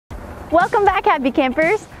Welcome back, happy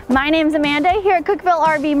campers. My name's Amanda here at Cookeville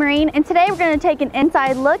RV Marine, and today we're going to take an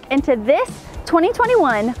inside look into this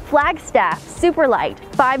 2021 Flagstaff Super Lite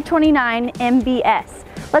 529 MBS.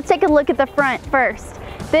 Let's take a look at the front first.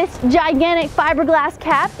 This gigantic fiberglass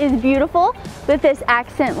cap is beautiful with this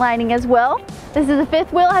accent lighting as well. This is the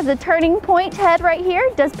fifth wheel, has a turning point head right here.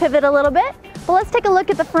 It does pivot a little bit, but let's take a look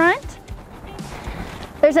at the front.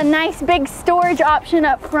 There's a nice big storage option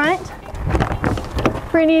up front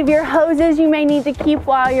for any of your hoses you may need to keep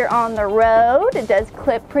while you're on the road. It does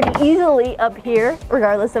clip pretty easily up here,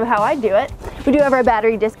 regardless of how I do it. We do have our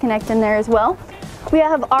battery disconnect in there as well. We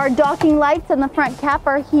have our docking lights on the front cap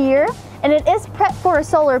are here, and it is prepped for a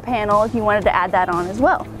solar panel if you wanted to add that on as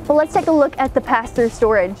well. But let's take a look at the pass-through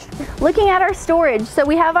storage. Looking at our storage, so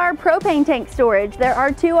we have our propane tank storage. There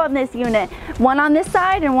are two on this unit, one on this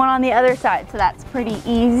side and one on the other side, so that's pretty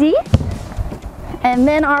easy. And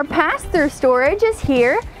then our pass-through storage is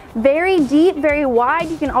here. Very deep, very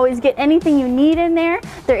wide. You can always get anything you need in there.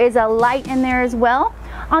 There is a light in there as well.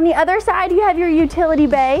 On the other side, you have your utility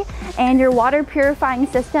bay and your water purifying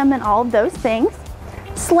system and all of those things.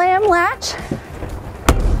 Slam latch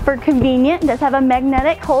for convenient. It does have a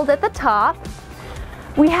magnetic hold at the top.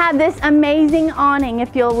 We have this amazing awning.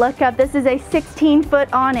 If you'll look up, this is a 16-foot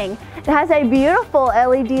awning. It has a beautiful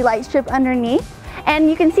LED light strip underneath. And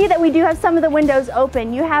you can see that we do have some of the windows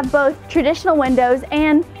open. You have both traditional windows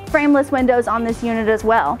and frameless windows on this unit as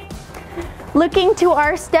well. Looking to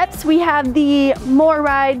our steps, we have the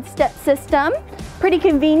MoreRide step system. Pretty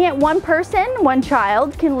convenient. One person, one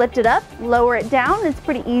child can lift it up, lower it down. It's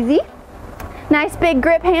pretty easy. Nice big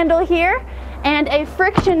grip handle here and a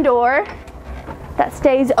friction door that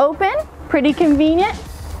stays open. Pretty convenient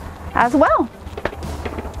as well.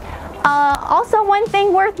 Also, one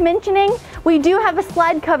thing worth mentioning, we do have a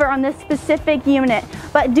slide cover on this specific unit,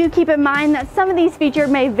 but do keep in mind that some of these features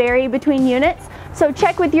may vary between units, so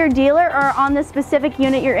check with your dealer or on the specific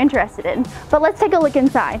unit you're interested in. But let's take a look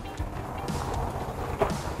inside.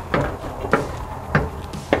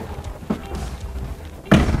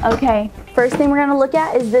 Okay, first thing we're going to look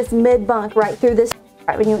at is this mid bunk right through this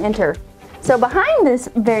right when you enter. So behind this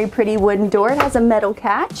very pretty wooden door, it has a metal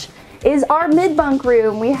catch, is our mid-bunk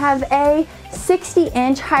room. We have a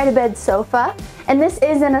 60-inch hide-to-bed sofa, and this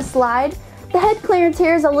is in a slide. The head clearance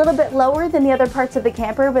here is a little bit lower than the other parts of the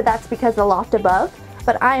camper, but that's because of the loft above.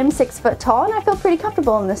 But I am 6 foot tall, and I feel pretty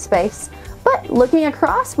comfortable in this space. But looking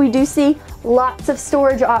across, we do see lots of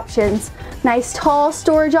storage options. Nice tall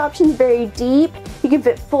storage options, very deep. You can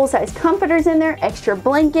fit full-size comforters in there, extra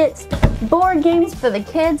blankets, board games for the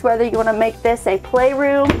kids, whether you want to make this a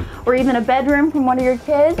playroom or even a bedroom from one of your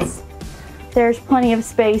kids. There's plenty of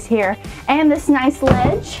space here. And this nice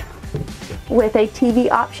ledge with a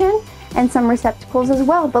TV option and some receptacles as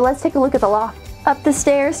well. But let's take a look at the loft. Up the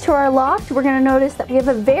stairs to our loft, we're going to notice that we have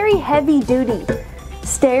a very heavy duty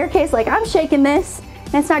staircase. Like, I'm shaking this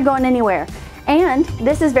and it's not going anywhere. And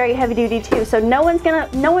this is very heavy duty too. So no one's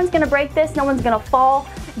gonna break this, no one's gonna fall.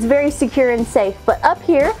 It's very secure and safe. But up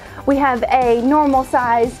here, we have a normal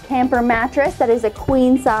size camper mattress that is a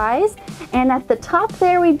queen size. And at the top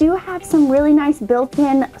there, we do have some really nice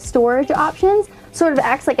built-in storage options. Sort of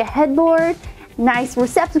acts like a headboard. Nice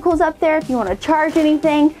receptacles up there if you want to charge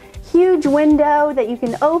anything. Huge window that you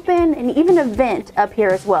can open, and even a vent up here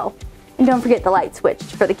as well. And don't forget the light switch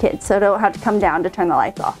for the kids, so don't have to come down to turn the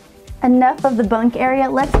lights off. Enough of the bunk area.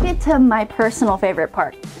 Let's get to my personal favorite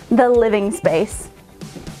part, the living space.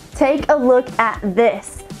 Take a look at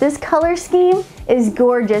this. This color scheme is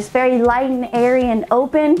gorgeous, very light and airy and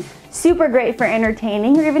open. Super great for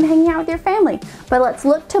entertaining or even hanging out with your family. But let's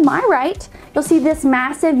look to my right. You'll see this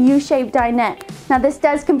massive U-shaped dinette. Now this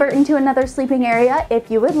does convert into another sleeping area if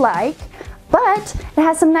you would like, but it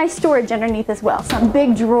has some nice storage underneath as well. Some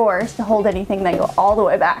big drawers to hold anything that go all the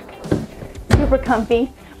way back. Super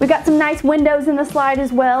comfy. We've got some nice windows in the slide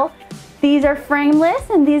as well. These are frameless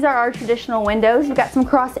and these are our traditional windows. We've got some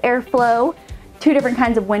cross airflow, two different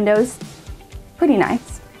kinds of windows. Pretty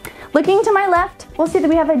nice. Looking to my left, we'll see that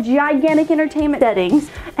we have a gigantic entertainment settings.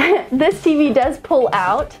 This TV does pull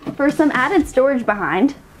out for some added storage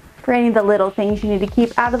behind for any of the little things you need to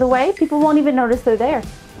keep out of the way. People won't even notice they're there.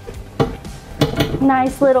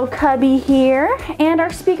 Nice little cubby here, and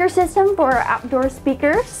our speaker system for our outdoor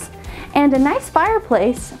speakers, and a nice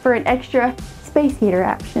fireplace for an extra space heater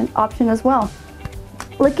option as well.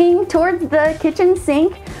 Looking towards the kitchen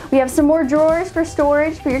sink, we have some more drawers for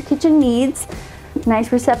storage for your kitchen needs.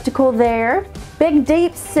 Nice receptacle there. Big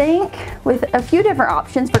deep sink with a few different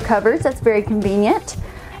options for covers. That's very convenient.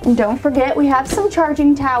 And don't forget, we have some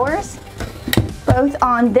charging towers both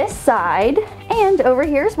on this side and over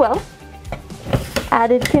here as well.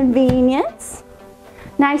 Added convenience.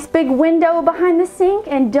 Nice big window behind the sink,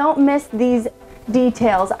 and don't miss these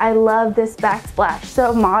details. I love this backsplash,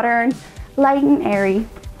 so modern, light and airy.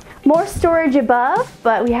 More storage above,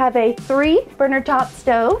 but we have a 3 burner top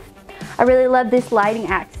stove. I really love this lighting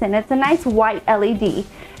accent. It's a nice white LED.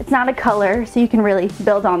 It's not a color, so you can really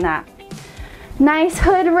build on that. Nice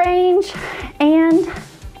hood range and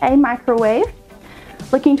a microwave.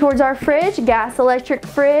 Looking towards our fridge, gas electric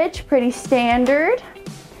fridge, pretty standard.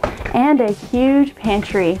 And a huge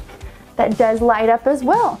pantry that does light up as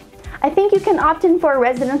well. I think you can opt in for a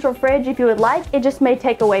residential fridge if you would like. It just may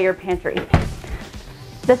take away your pantry.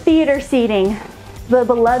 The theater seating, the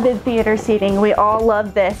beloved theater seating. We all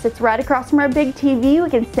love this. It's right across from our big TV. We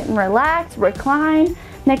can sit and relax, recline,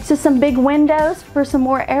 next to some big windows for some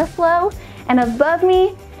more airflow. And above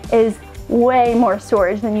me is way more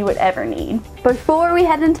storage than you would ever need. Before we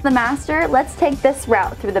head into the master, let's take this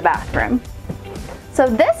route through the bathroom. So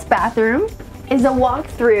this bathroom is a walk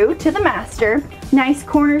through to the master. Nice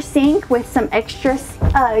corner sink with some extra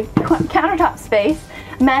countertop space.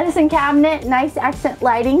 Medicine cabinet, nice accent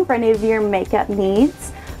lighting for any of your makeup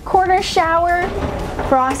needs. Corner shower,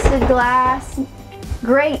 frosted glass,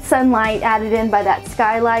 great sunlight added in by that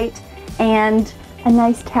skylight, and a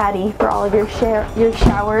nice caddy for all of your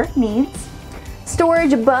shower needs.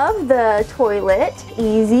 Storage above the toilet,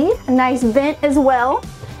 easy. A nice vent as well.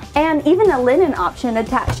 And even a linen option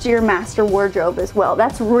attached to your master wardrobe as well.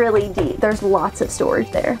 That's really deep. There's lots of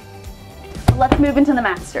storage there. Let's move into the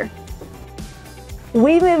master.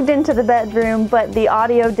 We moved into the bedroom, but the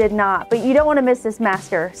audio did not. But you don't want to miss this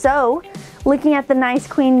master. So, looking at the nice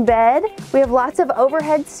queen bed, we have lots of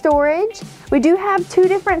overhead storage. We do have two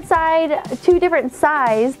different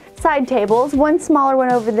size side tables, one smaller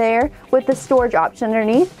one over there with the storage option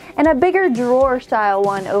underneath, and a bigger drawer style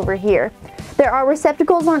one over here. There are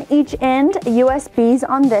receptacles on each end, USBs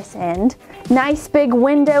on this end. Nice big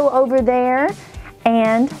window over there,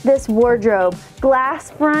 and this wardrobe.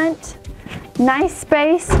 Glass front, nice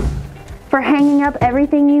space for hanging up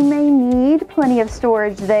everything you may need. Plenty of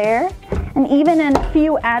storage there, and even a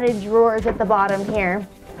few added drawers at the bottom here.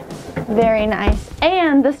 Very nice.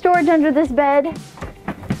 And the storage under this bed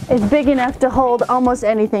is big enough to hold almost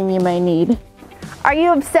anything you may need. Are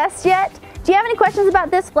you obsessed yet? Do you have any questions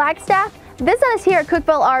about this Flagstaff? Visit us here at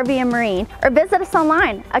Cookeville RV and Marine, or visit us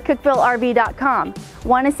online at cookvillerv.com.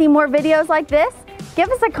 Want to see more videos like this? Give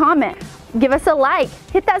us a comment, give us a like,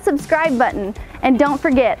 hit that subscribe button, and don't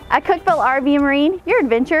forget, at Cookeville RV and Marine, your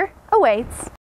adventure awaits.